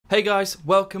Hey guys,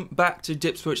 welcome back to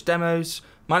Dipswitch Demos.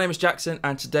 My name is Jackson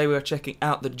and today we are checking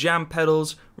out the Jam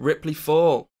Pedals Ripley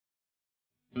Fall.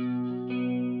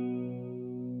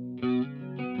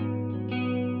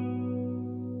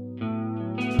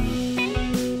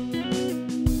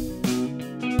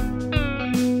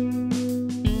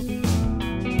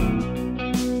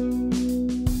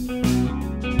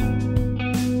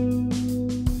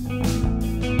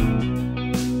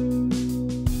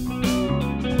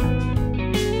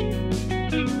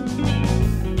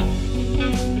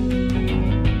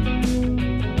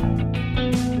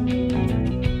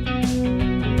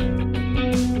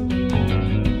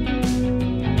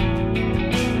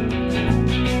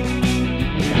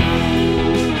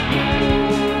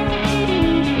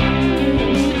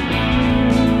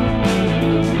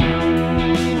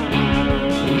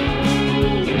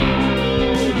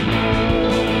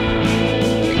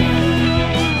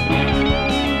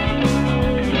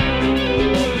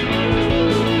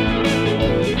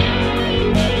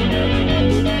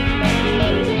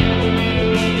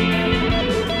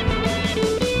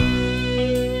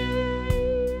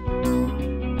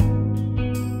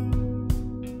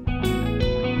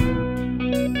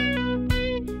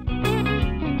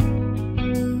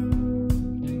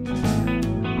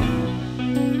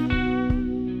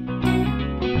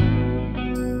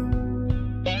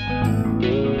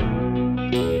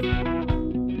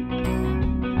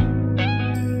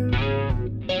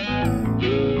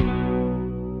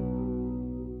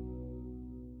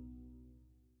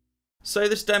 So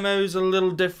this demo is a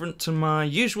little different to my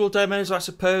usual demos, I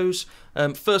suppose.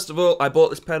 First of all, I bought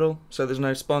this pedal, so there's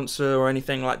no sponsor or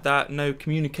anything like that, no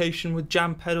communication with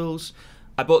Jam Pedals.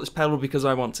 I bought this pedal because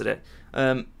I wanted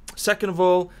it. Second of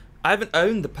all, I haven't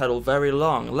owned the pedal very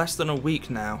long, less than a week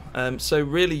now. So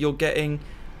really you're getting,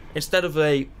 instead of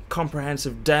a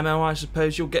comprehensive demo, I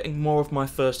suppose, you're getting more of my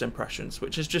first impressions,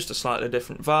 which is just a slightly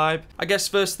different vibe. I guess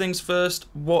first things first,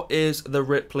 what is the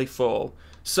Ripley Fall?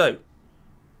 So,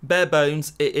 bare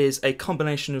bones, it is a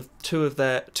combination of two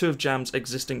of Jam's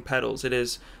existing pedals. It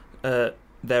is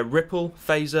their Ripple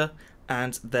phaser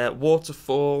and their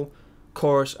Waterfall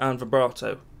chorus and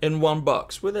vibrato in one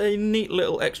box with a neat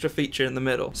little extra feature in the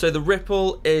middle. So the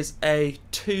Ripple is a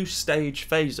two-stage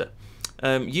phaser.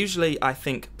 Usually I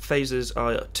think phasers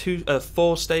are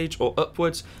four-stage or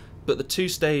upwards, but the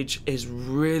two-stage is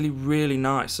really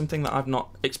nice, something that I've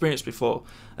not experienced before.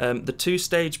 The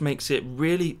two-stage makes it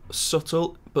really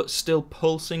subtle but still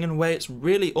pulsing in a way. It's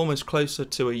really almost closer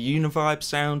to a univibe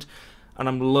sound, and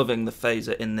I'm loving the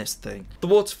phaser in this thing. The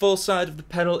Waterfall side of the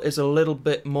pedal is a little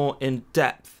bit more in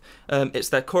depth. It's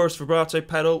their chorus vibrato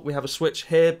pedal. We have a switch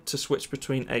here to switch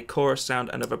between a chorus sound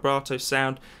and a vibrato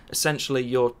sound. Essentially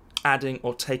you're adding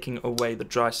or taking away the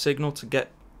dry signal to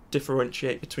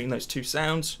differentiate between those two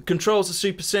sounds. Controls are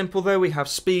super simple though. We have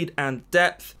speed and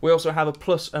depth. We also have a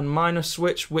plus and minus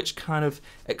switch, which kind of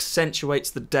accentuates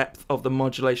the depth of the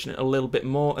modulation a little bit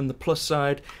more in the plus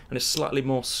side and is slightly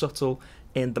more subtle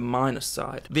in the minus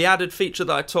side. The added feature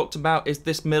that I talked about is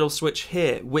this middle switch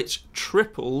here, which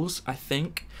triples, I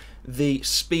think, the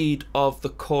speed of the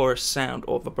chorus sound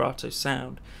or vibrato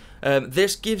sound.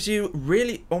 This gives you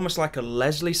really almost like a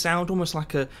Leslie sound, almost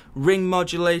like a ring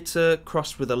modulator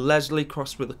crossed with a Leslie,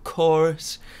 crossed with a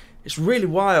chorus. It's really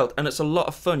wild and it's a lot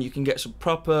of fun. You can get some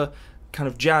proper kind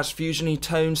of jazz fusion-y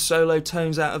tones, solo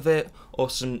tones out of it, or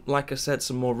some, like I said,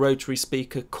 some more rotary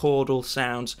speaker chordal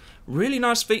sounds. Really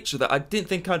nice feature that I didn't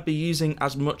think I'd be using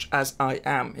as much as I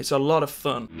am. It's a lot of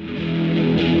fun.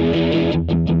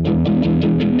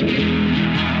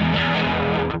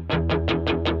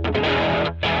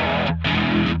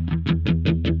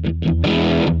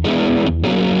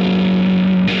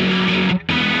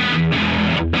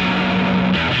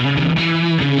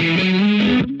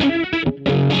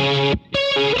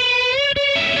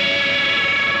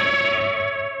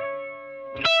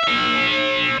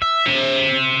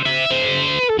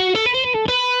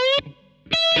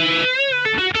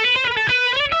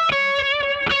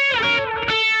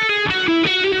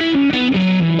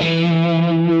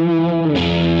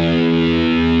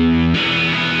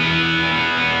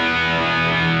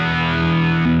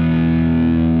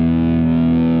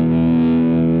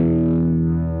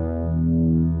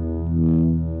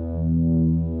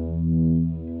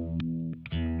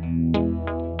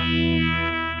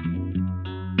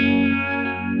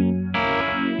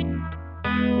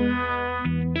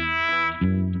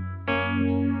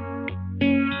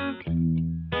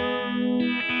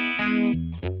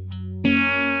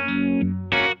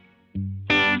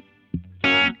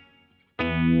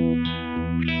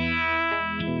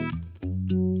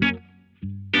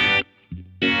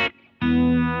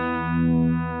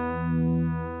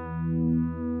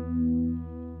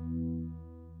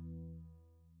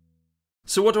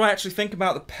 So what do I actually think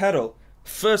about the pedal?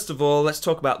 First of all, let's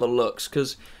talk about the looks,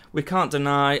 because we can't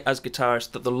deny as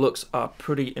guitarists that the looks are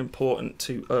pretty important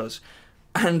to us.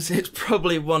 And it's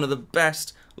probably one of the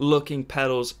best looking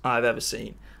pedals I've ever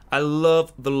seen. I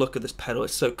love the look of this pedal.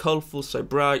 It's so colourful, so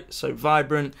bright, so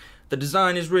vibrant. The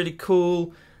design is really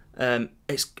cool.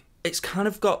 It's kind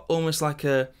of got almost like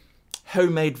a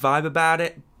homemade vibe about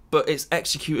it, but it's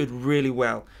executed really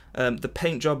well. The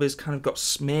paint job has kind of got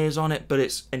smears on it, but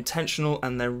it's intentional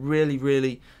and they're really,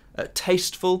 really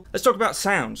tasteful. Let's talk about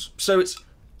sounds. So it's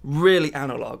really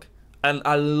analog, and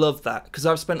I love that because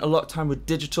I've spent a lot of time with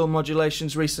digital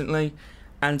modulations recently,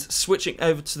 and switching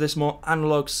over to this more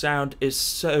analog sound is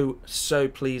so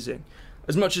pleasing.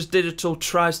 As much as digital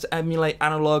tries to emulate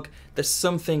analog, there's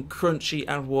something crunchy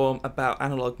and warm about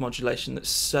analog modulation that's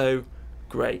so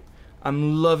great.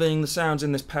 I'm loving the sounds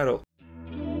in this pedal.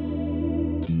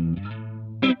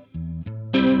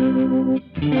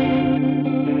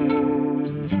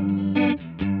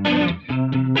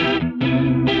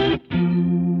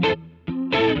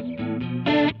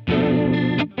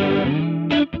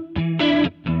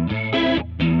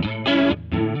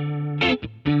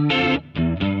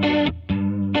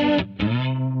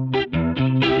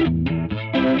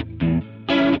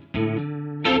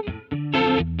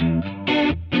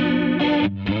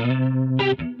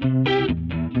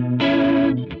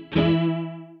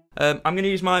 I'm going to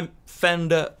use my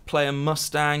Fender Player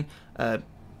Mustang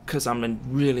because I'm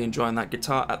really enjoying that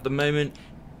guitar at the moment.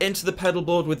 Into the pedal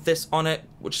board with this on it,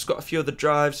 which has got a few other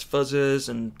drives, fuzzers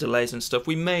and delays and stuff.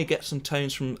 We may get some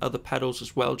tones from other pedals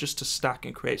as well, just to stack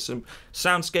and create some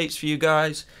soundscapes for you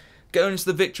guys. Going into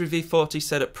the Victory V40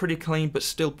 setup, pretty clean but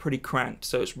still pretty cranked,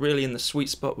 so it's really in the sweet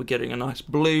spot. We're getting a nice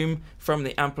bloom from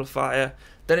the amplifier.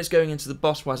 Then it's going into the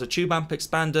Bossweiser tube amp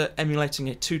expander, emulating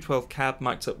a 212 cab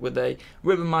mic'd up with a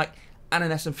ribbon mic and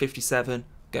an SM57,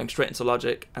 going straight into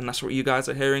Logic, and that's what you guys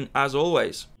are hearing as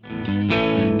always.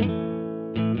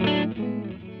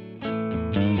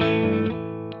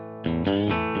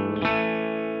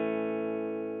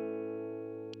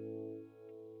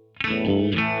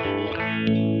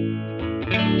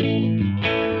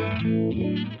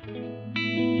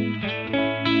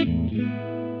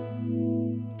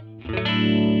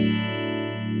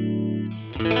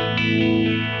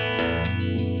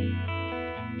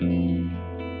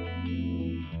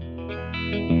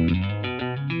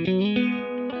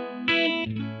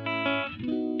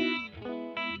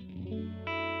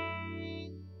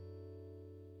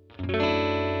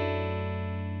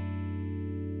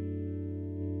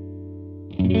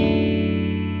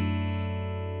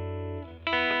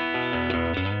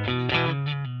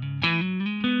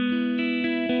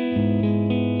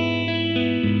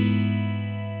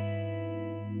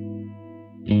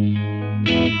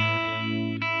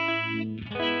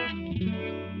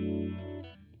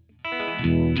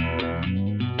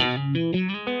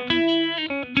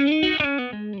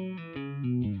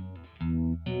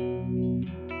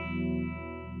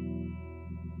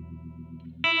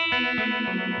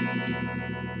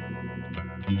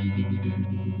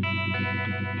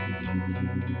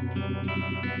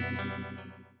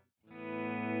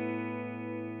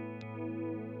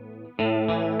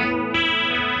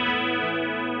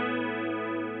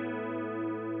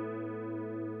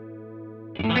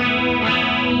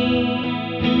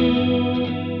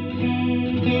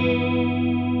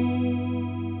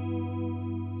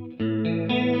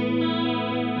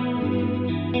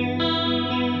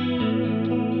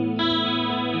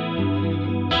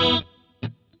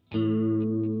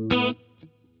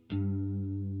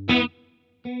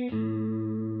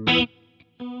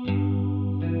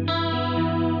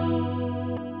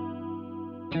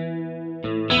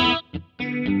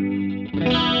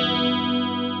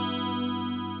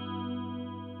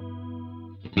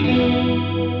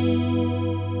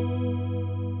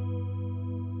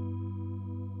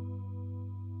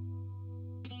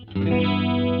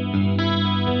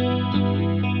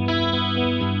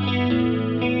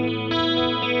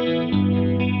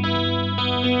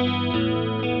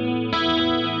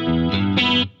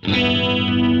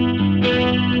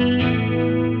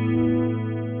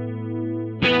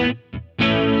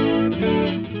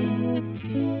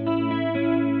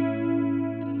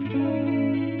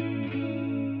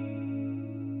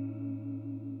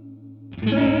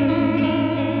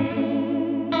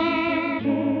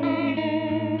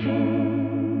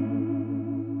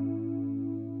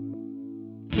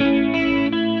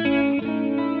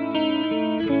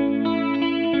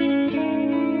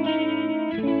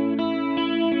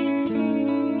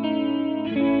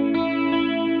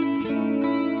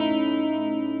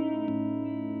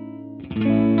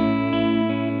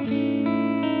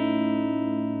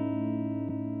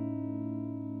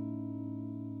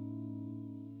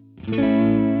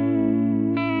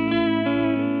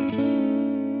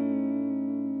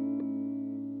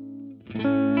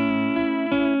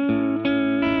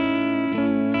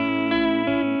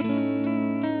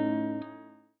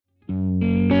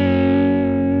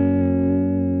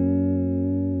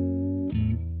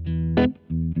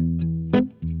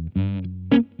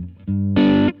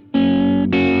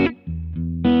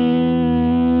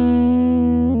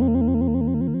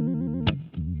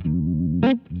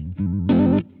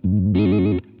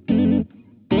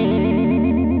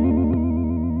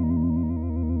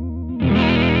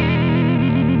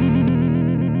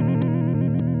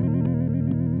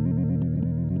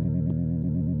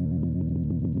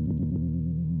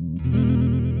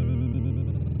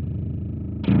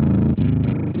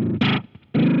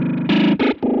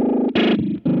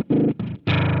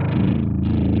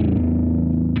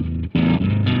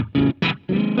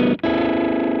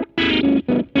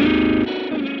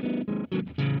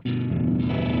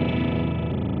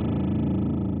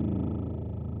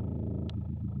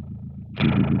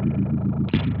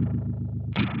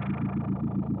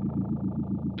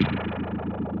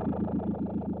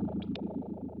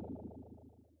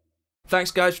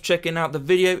 Thanks guys for checking out the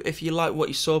video. If you like what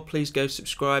you saw, please go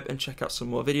subscribe and check out some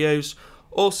more videos.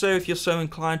 Also, if you're so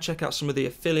inclined, check out some of the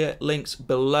affiliate links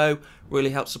below. Really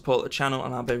helps support the channel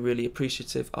and I'll be really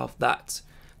appreciative of that.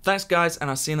 Thanks guys, and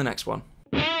I'll see you in the next one.